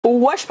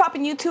What's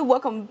poppin' YouTube?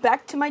 Welcome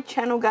back to my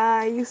channel,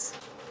 guys.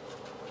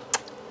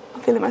 I'm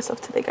feeling myself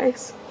today,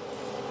 guys.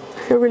 I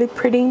feel really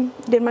pretty.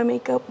 Did my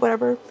makeup,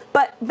 whatever.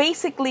 But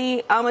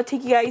basically, I'm gonna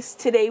take you guys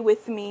today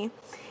with me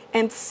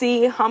and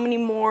see how many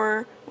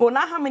more, well,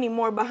 not how many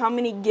more, but how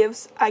many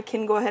gifts I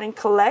can go ahead and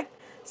collect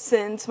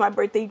since my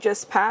birthday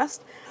just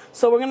passed.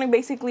 So we're gonna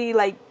basically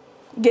like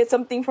get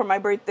something for my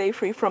birthday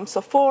free from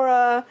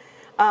Sephora.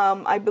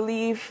 I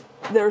believe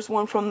there's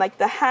one from like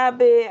The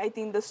Habit. I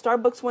think the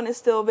Starbucks one is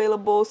still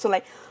available. So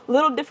like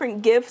little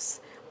different gifts.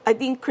 I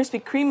think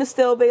Krispy Kreme is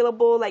still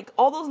available. Like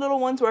all those little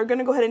ones. We're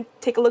gonna go ahead and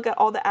take a look at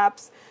all the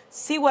apps,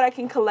 see what I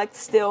can collect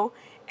still,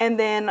 and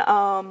then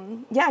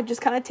yeah,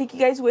 just kind of take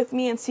you guys with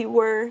me and see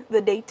where the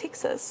day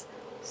takes us.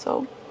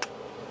 So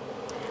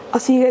I'll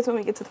see you guys when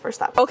we get to the first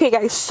stop. Okay,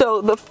 guys.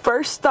 So the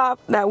first stop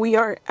that we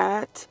are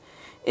at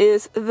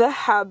is The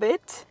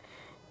Habit.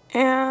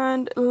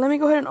 And let me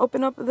go ahead and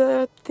open up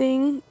the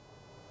thing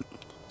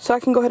so I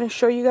can go ahead and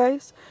show you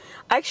guys.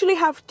 I actually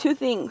have two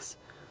things.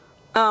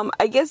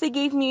 I guess they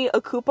gave me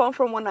a coupon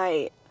from when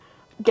I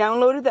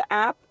downloaded the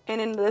app, and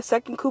then the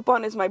second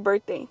coupon is my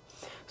birthday.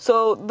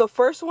 So the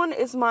first one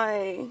is my,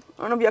 I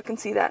don't know if y'all can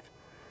see that.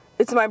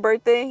 It's my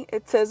birthday.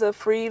 It says a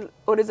free,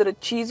 what is it, a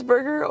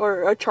cheeseburger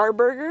or a char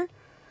burger?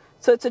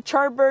 So it's a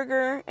char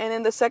burger, and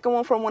then the second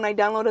one from when I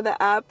downloaded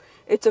the app,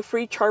 it's a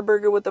free char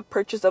burger with the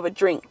purchase of a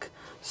drink.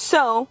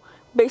 So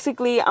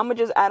basically, I'm gonna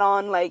just add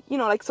on like, you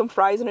know, like some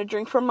fries and a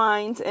drink for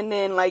mine, and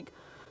then like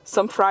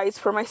some fries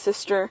for my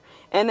sister,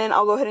 and then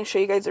I'll go ahead and show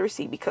you guys the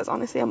receipt because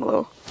honestly, I'm a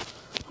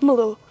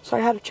little,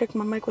 sorry, I had to check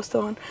my mic was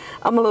still on.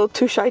 I'm a little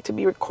too shy to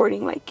be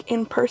recording like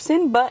in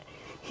person, but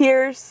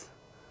here's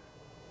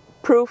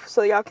proof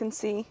so y'all can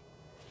see.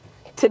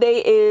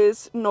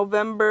 Today's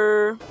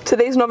November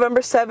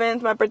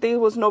 7th. My birthday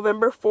was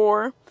November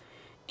 4th,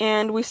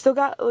 and we still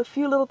got a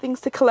few little things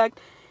to collect.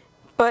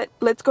 But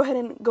let's go ahead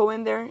and go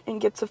in there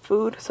and get some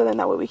food, so then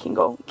that way we can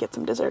go get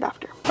some dessert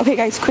after. Okay,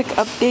 guys, quick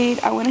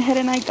update. I went ahead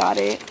and I got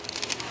it.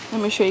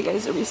 Let me show you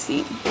guys the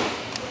receipt.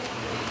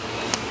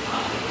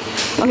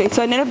 Okay,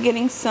 so I ended up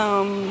getting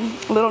some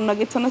little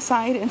nuggets on the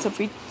side and some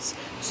free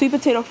sweet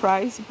potato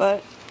fries,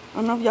 but I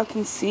don't know if y'all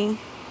can see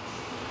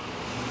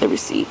the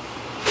receipt.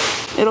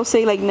 It'll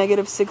say like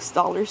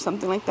 -$6,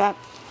 something like that,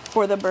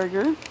 for the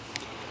burger.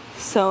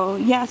 So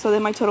yeah, so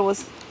then my total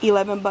was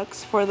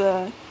 $11 for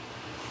the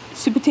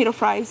sweet potato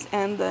fries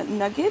and the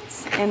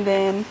nuggets, and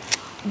then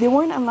they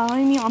weren't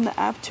allowing me on the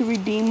app to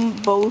redeem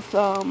both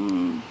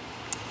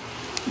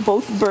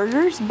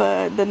burgers,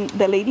 but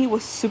the lady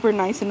was super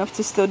nice enough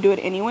to still do it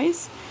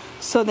anyways.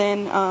 So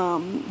then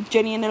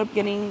Jenny ended up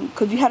getting,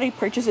 because we had to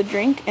purchase a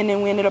drink, and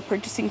then we ended up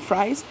purchasing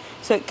fries,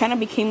 so it kind of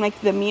became like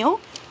the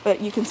meal.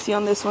 But you can see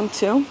on this one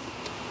too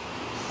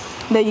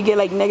that you get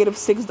like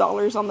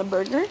 -$6 on the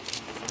burger.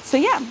 So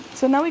yeah,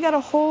 so now we got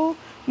a whole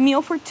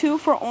meal for two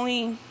for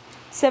only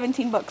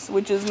 $17,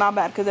 which is not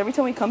bad, because every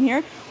time we come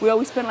here we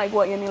always spend like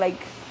what, Yanni,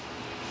 like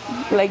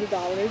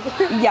 $100.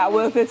 Yeah,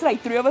 well, if it's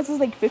like 3 of us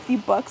it's like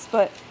 $50,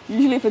 but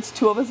usually if it's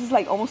 2 of us it's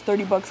like almost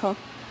 $30, huh?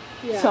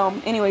 Yeah. So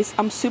anyways,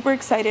 I'm super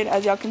excited.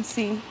 As y'all can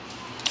see,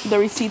 the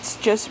receipt's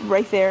just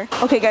right there.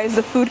 Okay guys,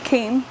 the food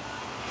came.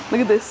 Look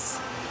at this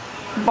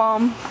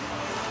bomb.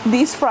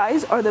 These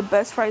fries are the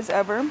best fries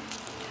ever,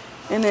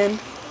 and then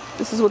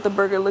this is what the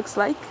burger looks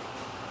like.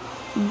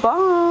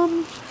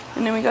 Bomb.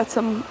 And then we got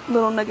some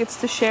little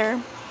nuggets to share.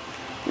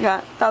 We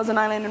got Thousand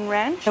Island and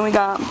ranch. And we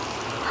got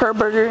her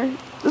burger.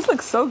 This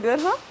looks so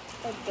good, huh?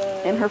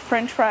 And her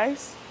french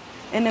fries.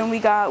 And then we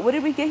got, what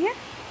did we get here?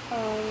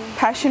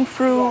 Passion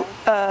fruit,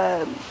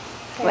 yeah.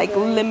 Like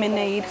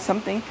lemonade,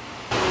 something.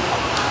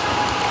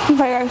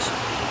 Okay guys,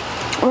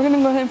 we're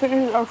gonna go ahead and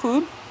finish our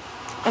food,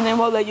 and then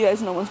we'll let you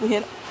guys know once we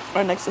hit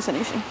our next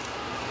destination.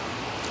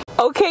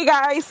 Okay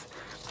guys,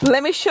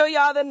 let me show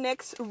y'all the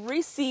next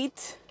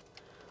receipt.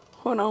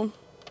 Hold on.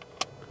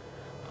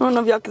 I don't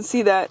know if y'all can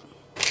see that,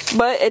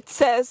 but it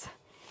says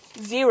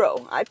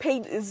 0. I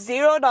paid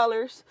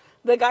 $0.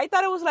 The guy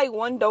thought it was like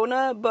 1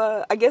 donut,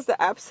 but I guess the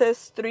app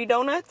says 3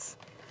 donuts.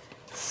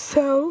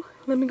 So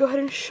let me go ahead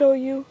and show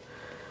you.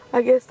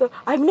 I guess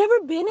I've never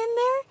been in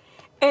there,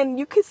 and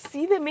you can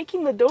see them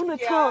making the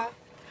donuts. Yeah. Huh?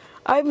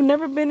 I've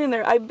never been in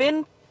there. I've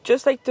been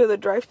just like through the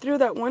drive-thru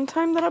that one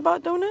time that I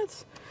bought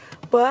donuts.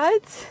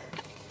 But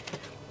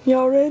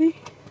y'all ready?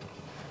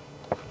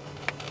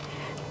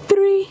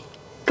 3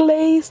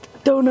 glazed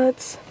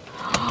donuts.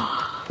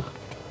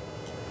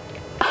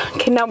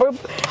 Okay, now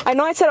I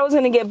know I said I was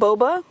gonna get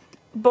boba,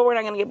 but we're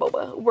not gonna get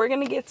boba. We're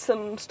gonna get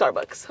some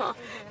Starbucks, huh?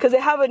 Because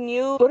they have a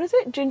new, what is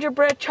it,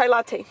 gingerbread chai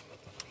latte.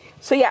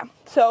 So yeah,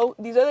 so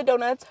these are the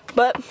donuts.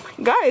 But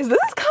guys, this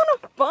is kind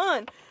of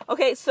fun.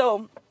 Okay,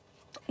 so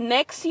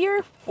next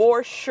year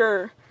for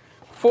sure,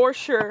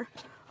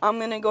 I'm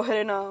gonna go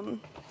ahead and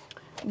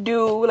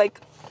do like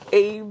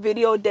a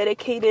video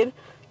dedicated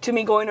to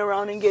me going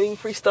around and getting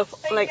free stuff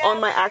like on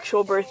my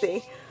actual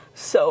birthday.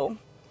 So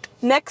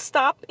next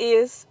stop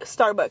is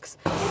Starbucks.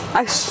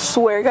 I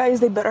swear guys,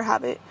 they better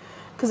have it,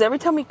 because every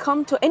time we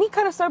come to any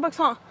kind of Starbucks,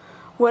 huh,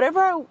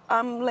 whatever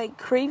I'm like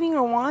craving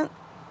or want,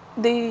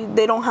 they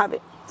don't have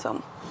it.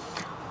 So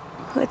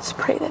let's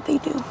pray that they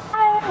do.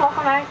 Hi,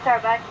 welcome to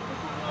Starbucks. This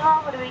is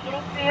Mila. What are we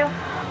getting for you?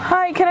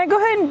 Hi, can I go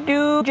ahead and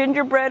do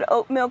gingerbread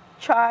oat milk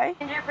chai?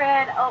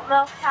 Gingerbread oat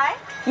milk chai.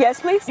 Yes,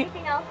 please.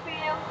 Anything else for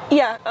you?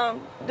 Yeah,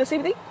 the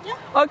same thing? Yeah.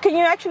 Or can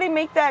you actually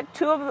make that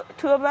two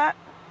of that,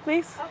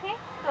 please? Okay,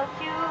 so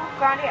 2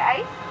 grande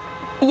ice.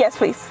 Yes,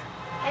 please.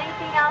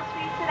 Anything else for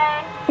you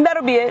today?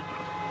 That'll be it.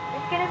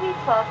 It's gonna be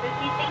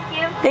 12.50. Thank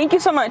you. Thank you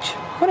so much.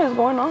 What is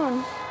going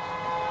on?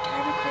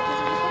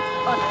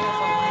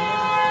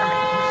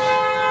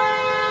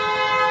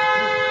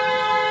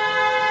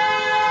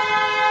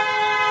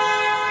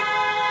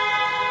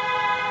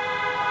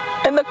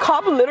 And the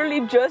cop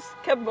literally just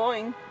kept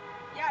going.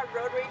 Yeah,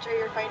 road rage or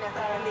your finance.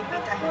 I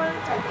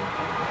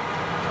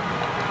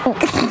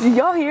don't think Did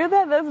y'all hear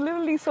that? That's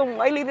literally some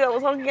white lady that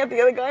was honking at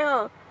the other guy,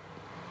 huh?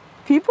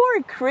 People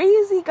are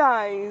crazy,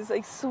 guys.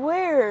 I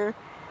swear.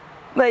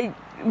 Like,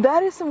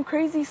 that is some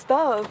crazy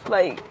stuff.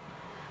 Like,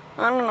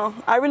 I don't know.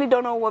 I really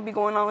don't know what be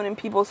going on in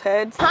people's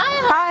heads. Hi,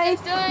 how are you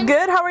guys doing?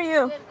 Good, how are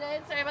you? Good,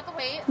 good. Sorry about the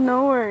wait.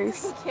 No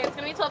worries. Okay, it's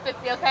gonna be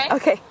 12.50, okay?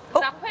 Okay. Is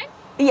Oh, Apple Pay?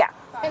 yeah.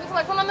 Okay, just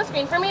select one on the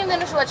screen for me and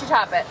then I should let you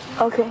tap it.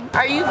 Okay.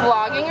 Are you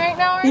vlogging right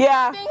now or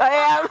Yeah, anything? I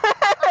am.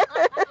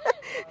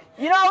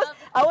 You know,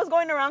 I was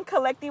going around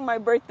collecting my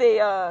birthday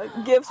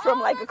gifts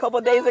from like a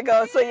couple days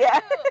ago, so yeah.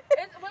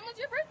 When was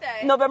your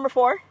birthday? November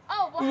 4th.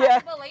 Oh, well, Yeah.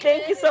 happy belated.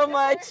 Thank you so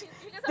much.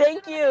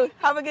 Thank you.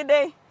 Have a good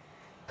day.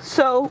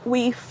 So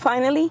we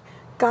finally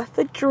got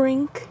the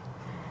drink.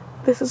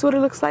 This is what it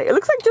looks like. It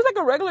looks like just like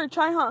a regular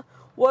chai, huh?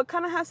 Well, it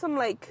kind of has some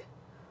like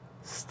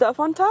stuff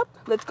on top.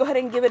 Let's go ahead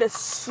and give it a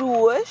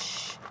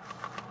swoosh.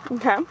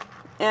 Okay.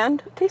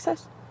 And taste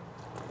test.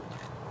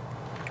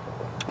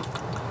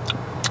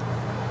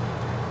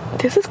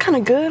 This is kind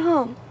of good,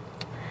 huh?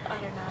 I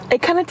don't know.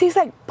 It kind of tastes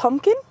like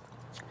pumpkin.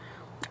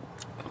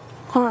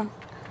 Hold on.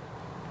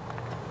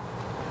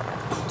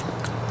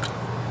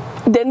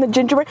 Then the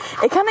gingerbread.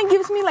 It kind of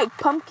gives me like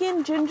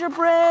pumpkin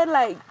gingerbread.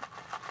 Like,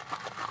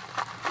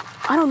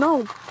 I don't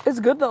know. It's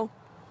good though.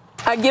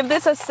 I give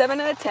this a 7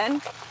 out of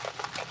 10.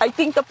 I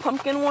think the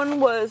pumpkin one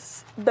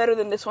was better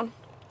than this one.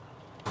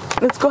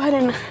 Let's go ahead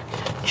and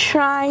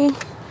try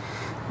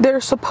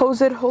their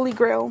supposed holy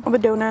grail of a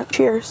donut.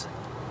 Cheers.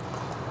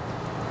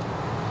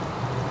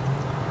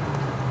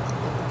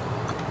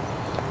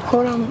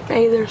 Hold on.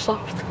 Hey, they're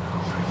soft.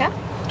 Yeah?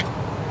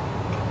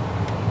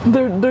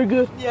 They're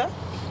good. Yeah?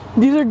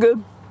 These are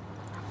good.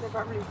 They're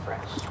probably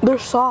fresh. They're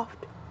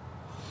soft.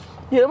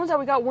 The other ones that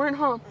we got weren't,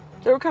 huh?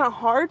 They were kind of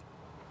hard.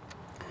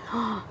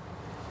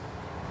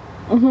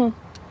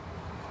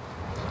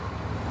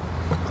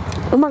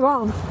 Oh my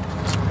god.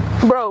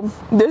 Bro,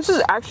 this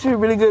is actually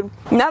really good.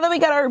 Now that we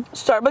got our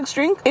Starbucks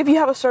drink, if you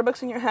have a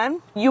Starbucks in your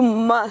hand, you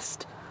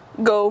must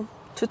go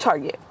to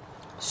Target.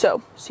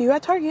 So, see you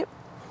at Target.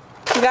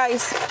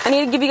 Guys, I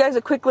need to give you guys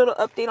a quick little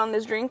update on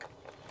this drink.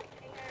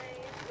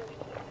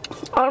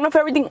 I don't know if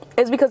everything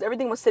is because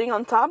everything was sitting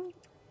on top,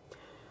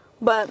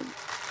 but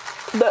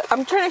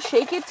I'm trying to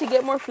shake it to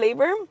get more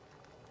flavor.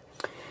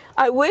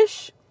 I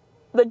wish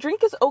the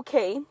drink is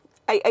okay.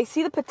 I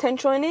see the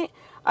potential in it.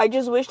 I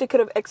just wish they could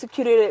have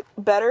executed it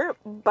better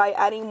by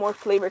adding more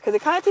flavor, because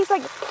it kind of tastes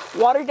like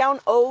watered down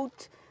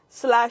oat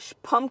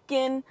 /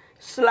 pumpkin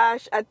 /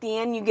 at the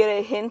end you get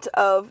a hint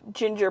of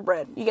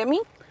gingerbread. You get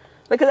me?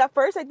 Because at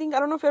first I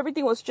don't know if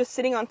everything was just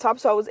sitting on top,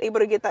 so I was able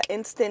to get that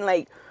instant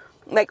like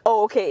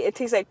oh okay, it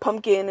tastes like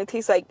pumpkin, it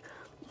tastes like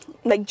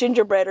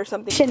gingerbread or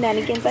something.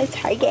 Shenanigans at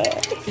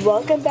Target.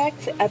 Welcome back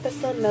to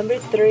episode number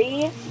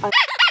 3.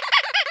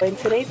 In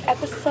today's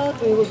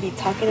episode, we will be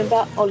talking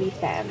about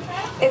OnlyFans.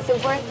 Is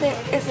it worth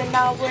it? Is it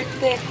not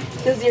worth it?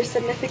 Does your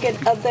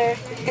significant other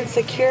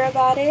insecure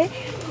about it?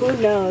 Who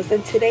knows?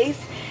 In today's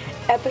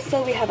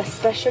episode, we have a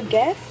special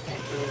guest,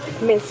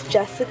 Miss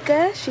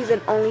Jessica. She's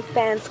an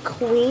OnlyFans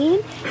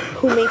queen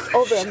who makes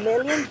over $1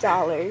 million.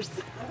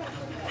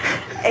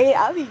 Hey,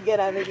 I'll be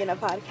good at making a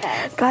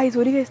podcast. Guys,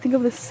 what do you guys think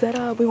of this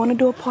setup? We want to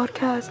do a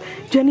podcast.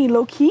 Jenny,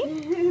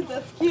 low-key?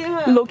 That's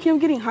cute. Low-key, I'm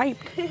getting hyped.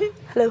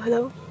 Hello,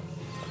 hello.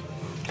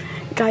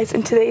 Guys,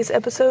 in today's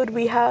episode,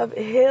 we have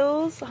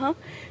Hills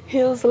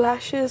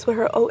Lashes with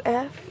her OF.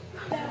 Hello.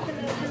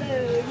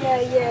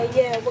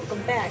 Yeah.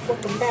 Welcome back.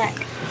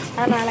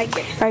 I know, I like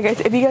it. Alright guys,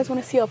 if you guys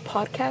want to see a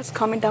podcast,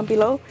 comment down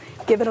below,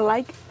 give it a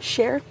like,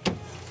 share,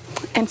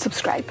 and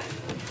subscribe.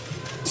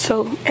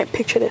 So,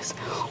 picture this.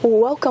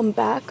 Welcome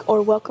back,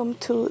 or welcome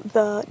to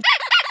the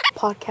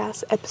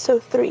podcast,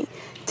 episode 3.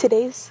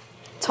 Today's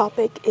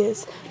topic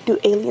is, do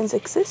aliens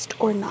exist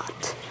or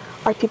not?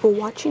 Are people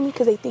watching me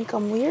because they think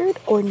I'm weird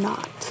or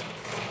not?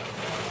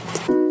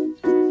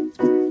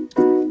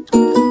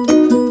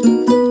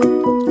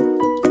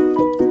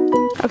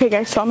 Okay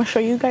guys, so I'm gonna show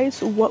you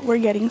guys what we're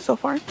getting so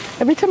far.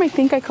 Every time I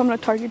think I come to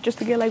Target just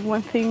to get like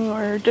one thing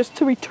or just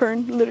to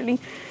return, literally,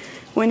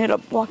 we ended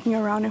up walking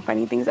around and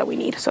finding things that we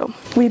need. So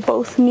we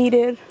both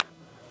needed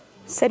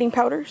setting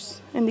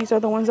powders, and these are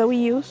the ones that we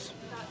use.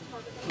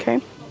 Okay,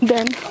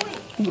 then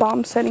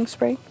balm setting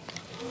spray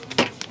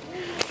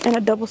and a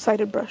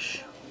double-sided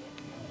brush.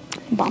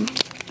 Bomb.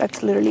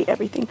 That's literally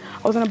everything.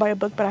 I was gonna buy a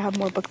book, but I have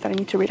more books that I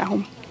need to read at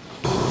home.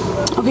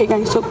 Okay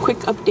guys, so quick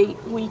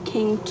update. We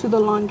came to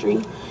the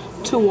laundry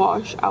to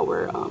wash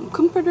our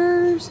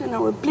comforters and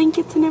our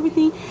blankets and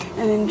everything,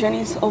 and then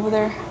Jenny's over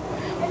there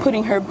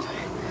putting her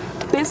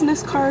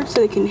business card so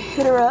they can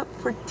hit her up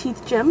for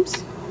teeth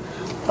gems.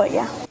 But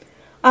yeah,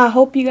 I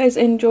hope you guys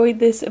enjoyed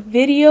this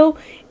video.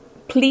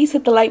 Please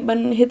hit the like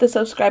button, hit the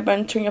subscribe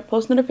button, turn your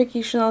post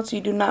notifications on so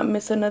you do not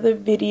miss another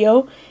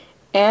video,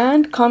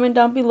 and comment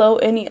down below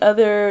any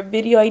other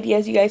video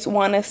ideas you guys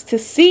want us to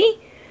see.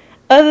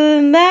 Other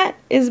than that,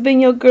 it's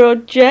been your girl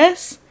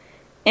Jess,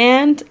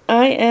 and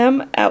I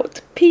am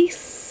out.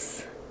 Peace.